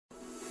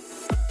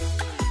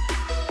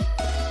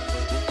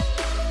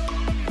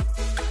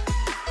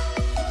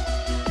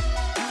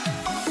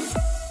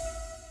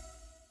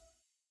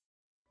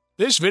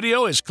This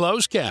video is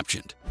closed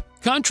captioned.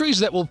 Countries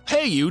that will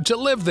pay you to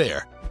live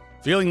there.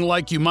 Feeling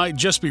like you might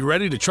just be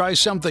ready to try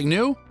something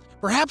new?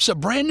 Perhaps a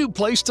brand new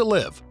place to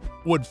live.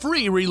 Would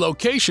free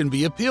relocation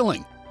be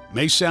appealing?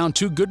 May sound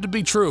too good to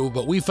be true,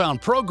 but we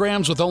found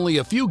programs with only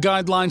a few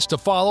guidelines to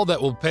follow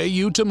that will pay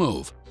you to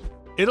move.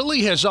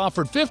 Italy has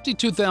offered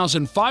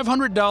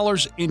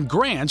 $52,500 in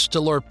grants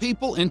to lure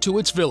people into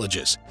its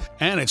villages.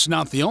 And it's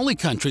not the only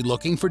country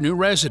looking for new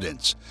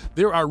residents.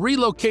 There are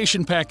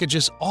relocation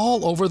packages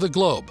all over the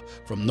globe,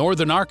 from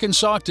northern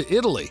Arkansas to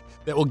Italy,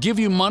 that will give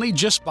you money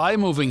just by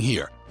moving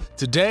here.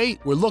 Today,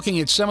 we're looking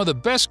at some of the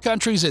best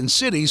countries and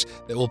cities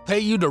that will pay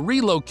you to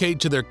relocate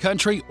to their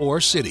country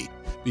or city.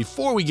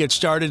 Before we get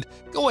started,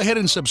 go ahead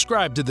and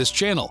subscribe to this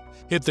channel.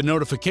 Hit the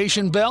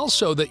notification bell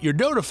so that you're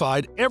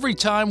notified every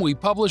time we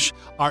publish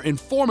our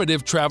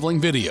informative traveling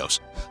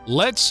videos.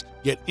 Let's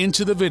get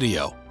into the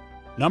video.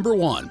 Number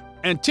 1.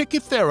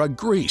 Antikythera,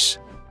 Greece.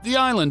 The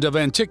island of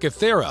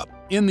Antikythera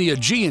in the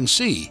Aegean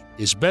Sea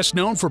is best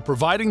known for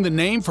providing the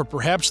name for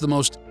perhaps the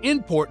most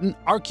important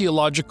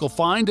archaeological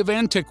find of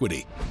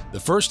antiquity, the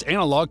first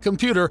analog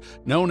computer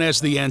known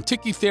as the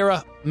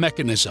Antikythera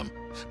mechanism.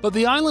 But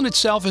the island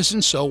itself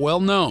isn't so well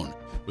known.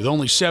 With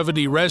only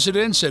 70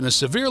 residents and a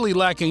severely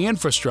lacking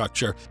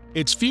infrastructure,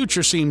 its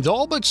future seemed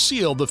all but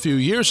sealed a few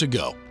years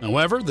ago.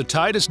 However, the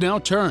tide has now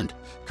turned.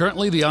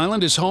 Currently, the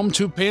island is home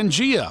to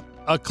Pangaea,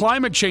 a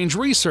climate change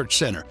research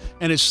center,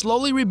 and is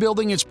slowly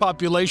rebuilding its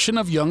population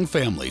of young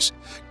families.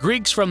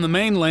 Greeks from the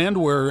mainland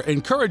were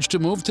encouraged to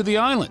move to the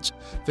islands.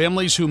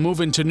 Families who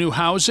move into new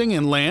housing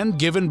and land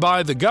given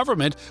by the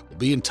government will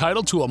be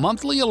entitled to a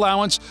monthly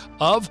allowance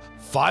of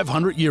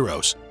 500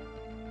 euros.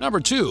 Number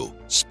 2.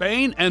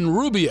 Spain and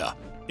Rubia.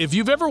 If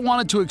you've ever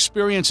wanted to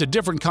experience a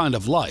different kind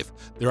of life,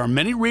 there are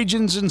many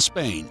regions in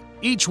Spain,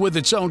 each with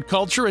its own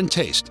culture and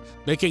taste,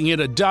 making it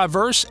a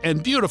diverse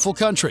and beautiful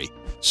country.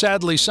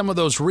 Sadly, some of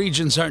those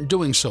regions aren't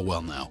doing so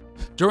well now.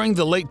 During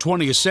the late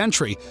 20th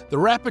century, the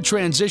rapid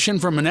transition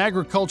from an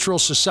agricultural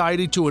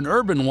society to an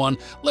urban one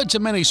led to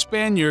many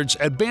Spaniards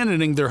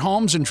abandoning their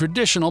homes in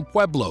traditional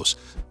pueblos,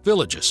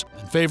 villages,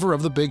 in favor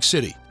of the big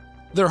city.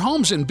 Their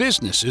homes and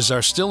businesses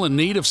are still in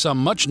need of some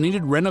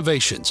much-needed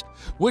renovations,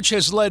 which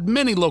has led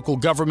many local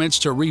governments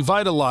to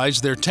revitalize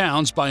their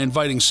towns by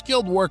inviting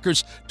skilled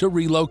workers to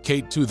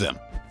relocate to them.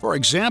 For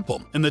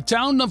example, in the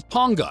town of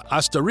Ponga,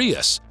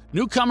 Asturias,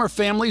 newcomer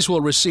families will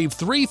receive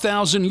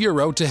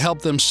 €3,000 to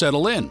help them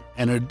settle in,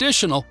 and an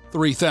additional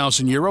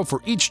 €3,000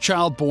 for each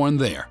child born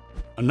there.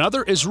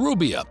 Another is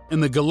Rubia in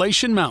the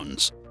Galician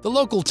Mountains. The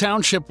local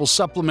township will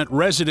supplement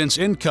residents'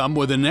 income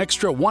with an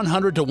extra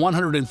 100 to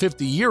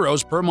 150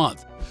 euros per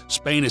month.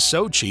 Spain is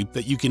so cheap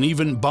that you can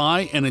even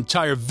buy an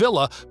entire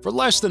villa for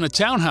less than a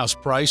townhouse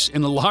price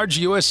in a large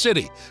U.S.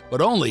 city,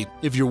 but only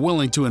if you're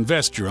willing to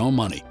invest your own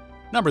money.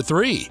 Number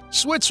 3.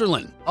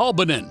 Switzerland,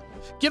 Albanen.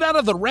 Get out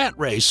of the rat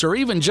race or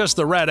even just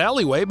the rat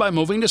alleyway by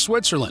moving to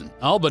Switzerland.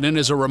 Albanen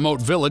is a remote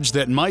village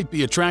that might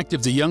be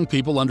attractive to young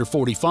people under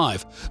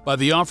 45 by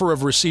the offer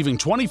of receiving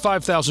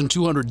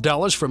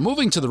 $25,200 for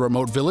moving to the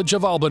remote village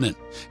of Albanen.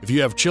 If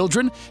you have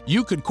children,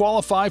 you could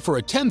qualify for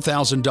a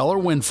 $10,000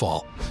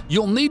 windfall.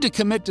 You'll need to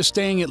commit to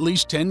staying at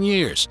least 10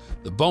 years.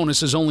 The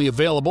bonus is only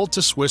available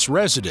to Swiss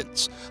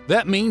residents.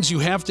 That means you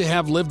have to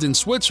have lived in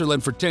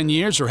Switzerland for 10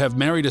 years or have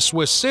married a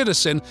Swiss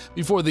citizen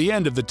before the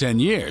end of the 10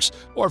 years,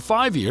 or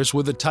 5 years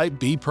with a Type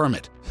B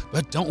permit.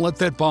 But don't let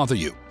that bother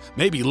you.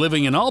 Maybe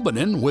living in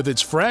Albanen, with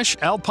its fresh,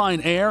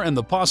 alpine air and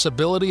the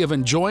possibility of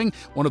enjoying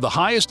one of the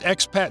highest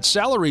expat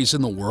salaries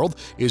in the world,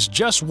 is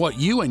just what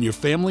you and your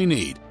family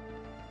need.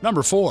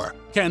 Number 4.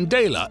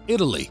 Candela,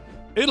 Italy.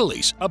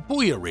 Italy's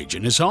Apulia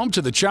region is home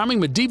to the charming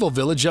medieval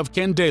village of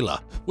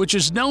Candela, which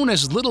is known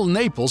as Little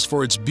Naples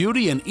for its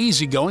beauty and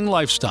easygoing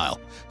lifestyle.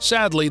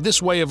 Sadly,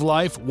 this way of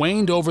life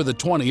waned over the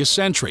 20th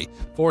century,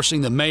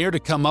 forcing the mayor to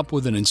come up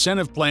with an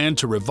incentive plan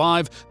to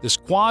revive this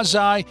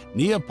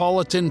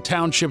quasi-Neapolitan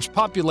township's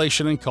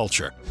population and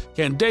culture.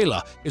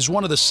 Candela is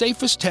one of the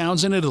safest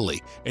towns in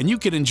Italy, and you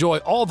can enjoy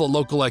all the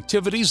local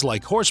activities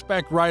like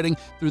horseback riding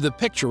through the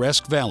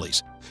picturesque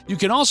valleys. You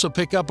can also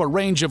pick up a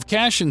range of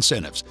cash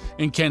incentives.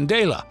 In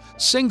Candela,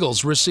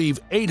 singles receive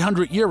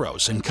 800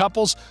 euros and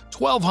couples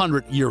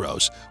 1,200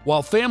 euros,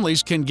 while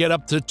families can get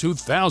up to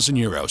 2,000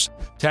 euros.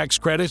 Tax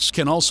credits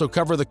can also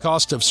cover the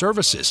cost of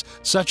services,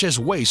 such as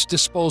waste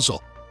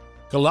disposal.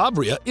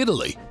 Calabria,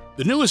 Italy.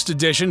 The newest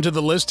addition to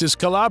the list is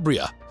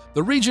Calabria.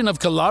 The region of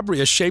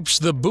Calabria shapes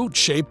the boot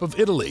shape of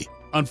Italy.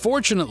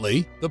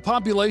 Unfortunately, the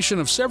population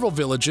of several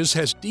villages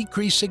has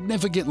decreased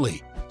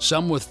significantly,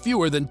 some with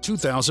fewer than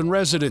 2,000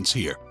 residents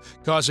here,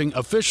 causing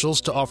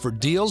officials to offer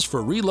deals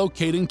for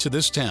relocating to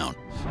this town.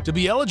 To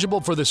be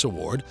eligible for this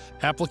award,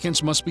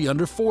 applicants must be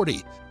under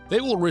 40. They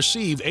will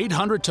receive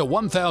 800 to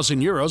 1,000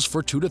 euros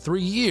for 2 to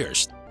 3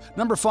 years.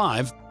 Number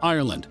 5.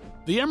 Ireland.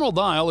 The Emerald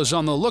Isle is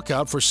on the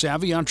lookout for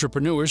savvy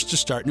entrepreneurs to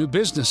start new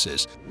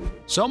businesses.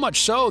 So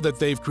much so that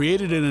they've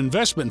created an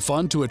investment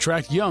fund to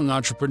attract young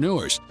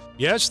entrepreneurs.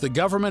 Yes, the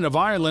Government of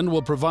Ireland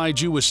will provide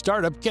you with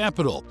startup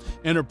capital.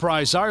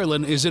 Enterprise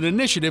Ireland is an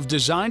initiative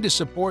designed to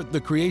support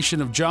the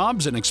creation of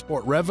jobs and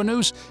export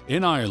revenues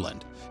in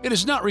Ireland. It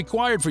is not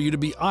required for you to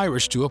be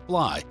Irish to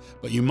apply,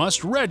 but you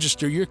must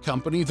register your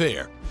company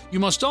there. You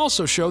must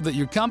also show that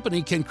your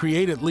company can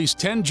create at least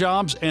 10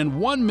 jobs and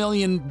 €1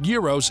 million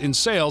in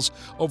sales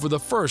over the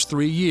first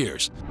 3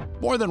 years.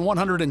 More than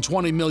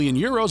 €120 million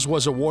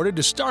was awarded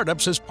to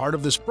startups as part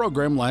of this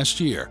program last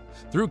year.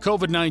 Through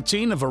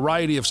COVID-19, a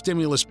variety of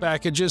stimulus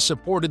packages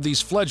supported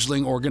these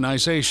fledgling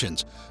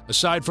organizations.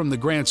 Aside from the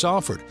grants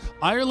offered,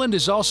 Ireland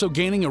is also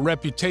gaining a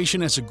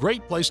reputation as a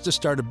great place to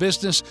start a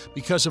business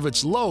because of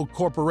its low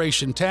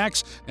corporation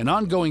tax and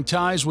ongoing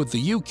ties with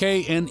the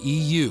UK and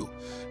EU.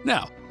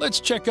 Now, let's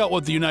check out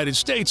what the United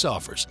States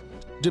offers.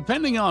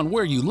 Depending on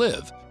where you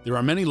live, there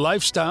are many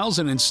lifestyles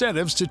and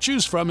incentives to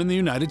choose from in the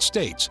United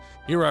States.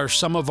 Here are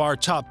some of our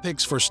top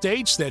picks for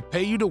states that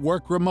pay you to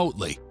work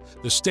remotely.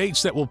 The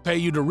states that will pay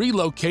you to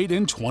relocate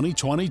in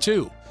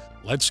 2022.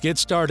 Let's get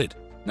started.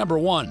 Number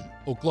 1.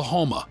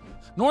 Oklahoma.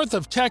 North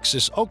of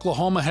Texas,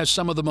 Oklahoma has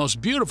some of the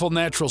most beautiful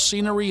natural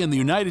scenery in the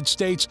United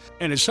States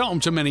and is home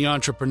to many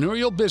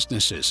entrepreneurial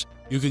businesses.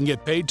 You can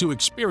get paid to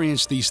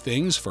experience these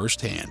things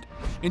firsthand.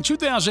 In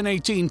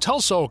 2018,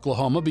 Tulsa,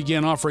 Oklahoma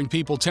began offering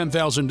people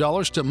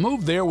 $10,000 to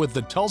move there with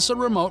the Tulsa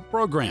Remote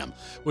program,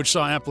 which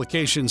saw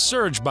applications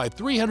surge by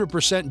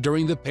 300%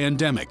 during the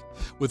pandemic.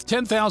 With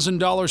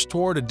 $10,000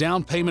 toward a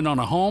down payment on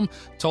a home,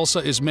 Tulsa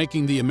is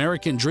making the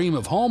American dream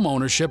of home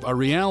ownership a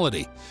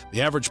reality.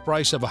 The average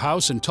price of a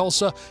house in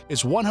Tulsa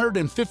is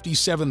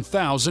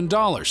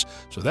 $157,000,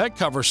 so that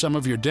covers some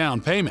of your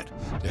down payment.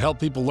 To help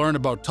people learn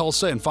about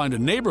Tulsa and find a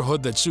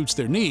neighborhood that suits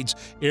their needs,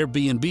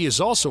 Airbnb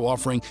is also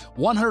offering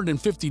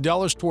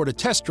 $150 toward a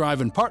test drive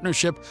in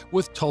partnership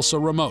with Tulsa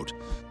Remote.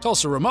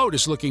 Tulsa Remote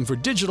is looking for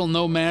digital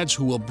nomads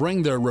who will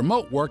bring their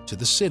remote work to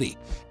the city.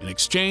 In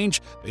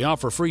exchange, they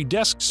offer free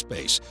desk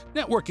space,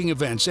 networking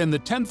events, and the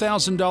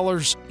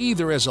 $10,000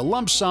 either as a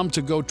lump sum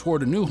to go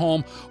toward a new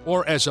home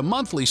or as a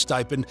monthly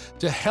stipend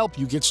to help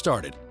you get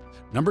started.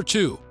 Number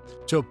 2.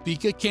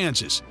 Topeka,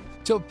 Kansas.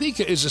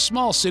 Topeka is a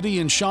small city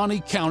in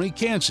Shawnee County,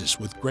 Kansas,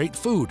 with great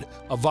food,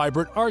 a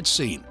vibrant art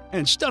scene,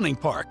 and stunning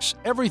parks,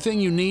 everything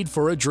you need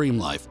for a dream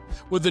life.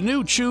 With the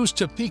new Choose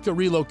Topeka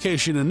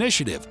Relocation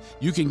Initiative,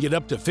 you can get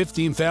up to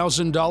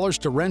 $15,000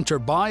 to rent or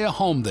buy a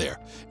home there.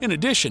 In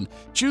addition,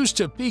 Choose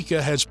Topeka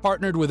has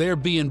partnered with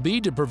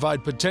Airbnb to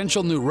provide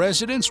potential new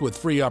residents with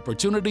free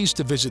opportunities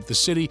to visit the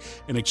city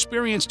and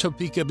experience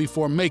Topeka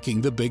before making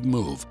the big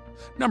move.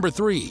 Number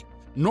 3.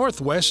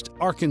 Northwest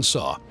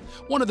Arkansas.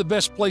 One of the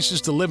best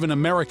places to live in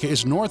America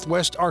is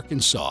Northwest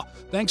Arkansas,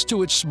 thanks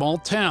to its small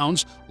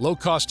towns, low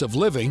cost of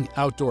living,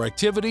 outdoor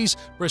activities,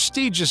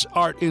 prestigious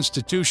art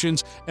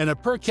institutions, and a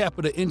per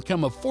capita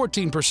income of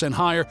 14%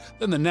 higher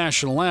than the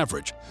national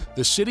average.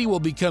 The city will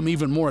become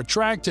even more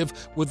attractive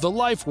with the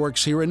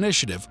LifeWorks Here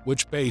initiative,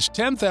 which pays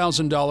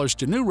 $10,000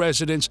 to new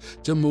residents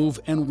to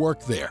move and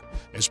work there.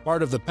 As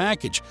part of the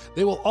package,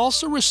 they will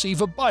also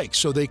receive a bike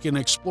so they can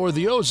explore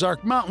the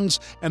Ozark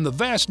Mountains and the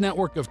vast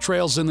network of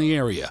trails in the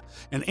area.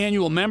 An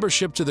annual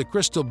membership to the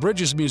Crystal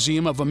Bridges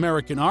Museum of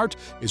American Art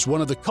is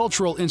one of the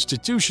cultural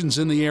institutions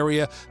in the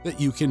area that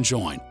you can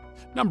join.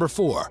 Number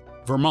 4.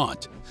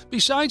 Vermont.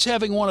 Besides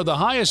having one of the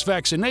highest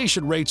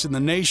vaccination rates in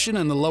the nation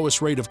and the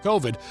lowest rate of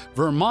COVID,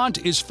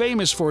 Vermont is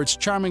famous for its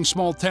charming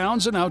small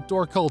towns and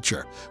outdoor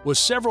culture. With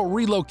several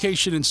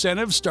relocation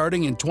incentives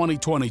starting in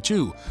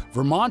 2022,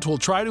 Vermont will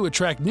try to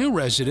attract new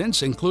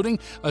residents, including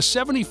a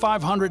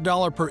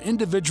 $7,500 per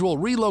individual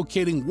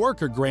relocating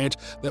worker grant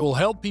that will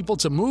help people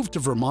to move to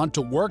Vermont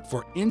to work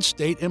for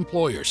in-state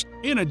employers.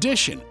 In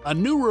addition, a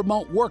new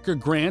remote worker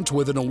grant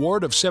with an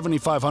award of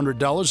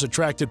 $7,500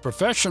 attracted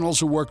professionals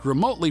who work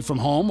remotely from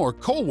home or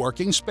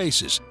co-working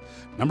spaces.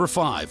 Number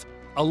 5.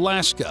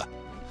 Alaska.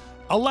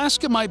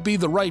 Alaska might be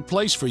the right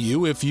place for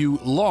you if you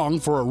long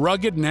for a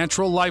rugged,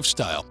 natural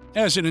lifestyle.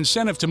 As an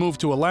incentive to move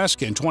to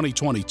Alaska in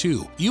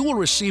 2022, you will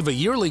receive a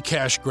yearly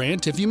cash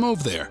grant if you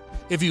move there.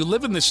 If you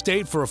live in the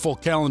state for a full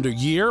calendar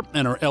year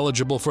and are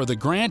eligible for the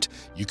grant,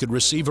 you could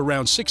receive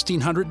around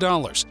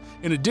 $1,600.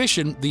 In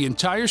addition, the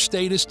entire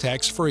state is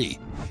tax-free.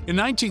 In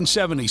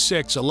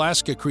 1976,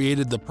 Alaska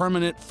created the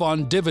Permanent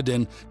Fund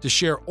Dividend to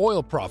share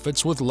oil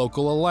profits with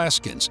local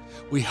Alaskans.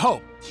 We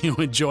hope you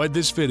enjoyed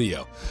this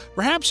video.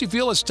 Perhaps you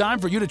feel it's time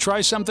for you to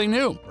try something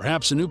new,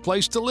 perhaps a new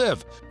place to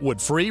live.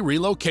 Would free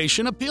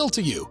relocation appeal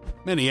to you?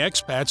 Many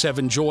expats have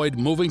enjoyed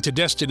moving to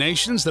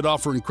destinations that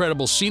offer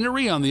incredible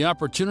scenery and the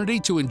opportunity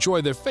to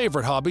enjoy their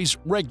favorite hobbies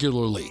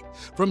regularly.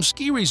 From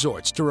ski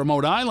resorts to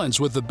remote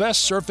islands with the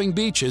best surfing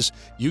beaches,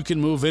 you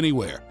can move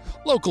anywhere.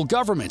 Local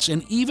governments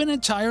and even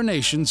entire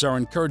nations are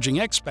encouraging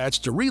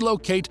expats to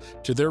relocate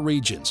to their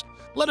regions.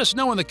 Let us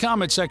know in the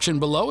comment section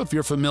below if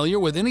you're familiar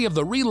with any of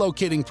the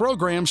relocating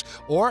programs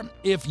or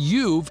if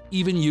you've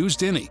even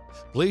used any.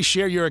 Please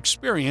share your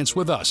experience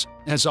with us.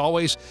 As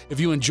always,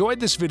 if you enjoyed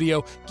this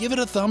video, give it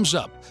a thumbs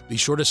up. Be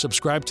sure to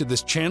subscribe to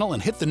this channel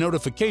and hit the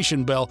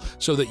notification bell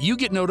so that you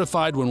get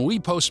notified when we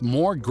post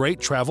more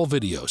great travel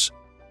videos.